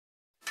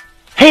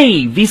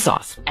Hey,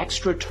 Vsauce!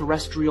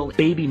 Extraterrestrial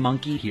baby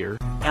monkey here.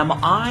 Am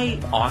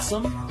I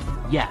awesome?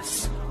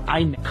 Yes,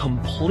 I'm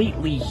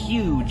completely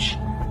huge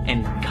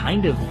and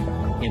kind of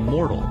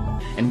immortal.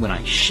 And when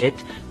I shit,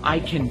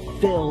 I can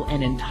fill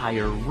an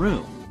entire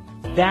room.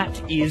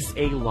 That is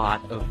a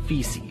lot of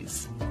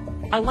feces.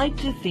 I like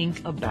to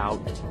think about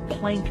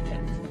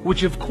plankton,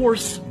 which of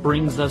course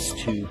brings us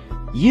to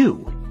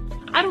you.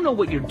 I don't know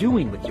what you're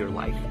doing with your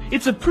life.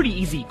 It's a pretty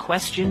easy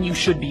question, you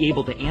should be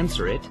able to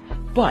answer it,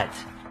 but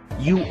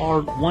you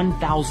are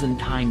 1,000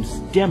 times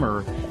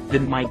dimmer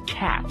than my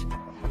cat.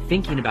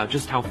 Thinking about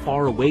just how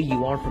far away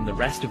you are from the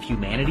rest of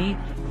humanity,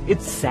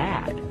 it's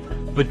sad.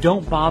 But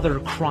don't bother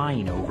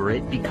crying over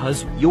it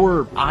because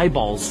your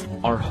eyeballs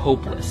are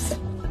hopeless.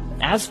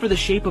 As for the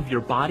shape of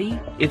your body,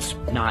 it's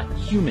not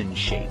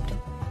human-shaped.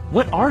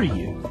 What are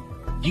you?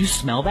 Do you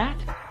smell that?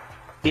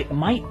 It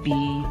might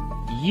be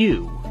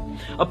you.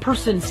 A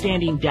person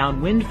standing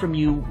downwind from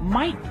you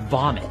might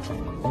vomit.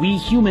 We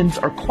humans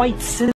are quite sensitive.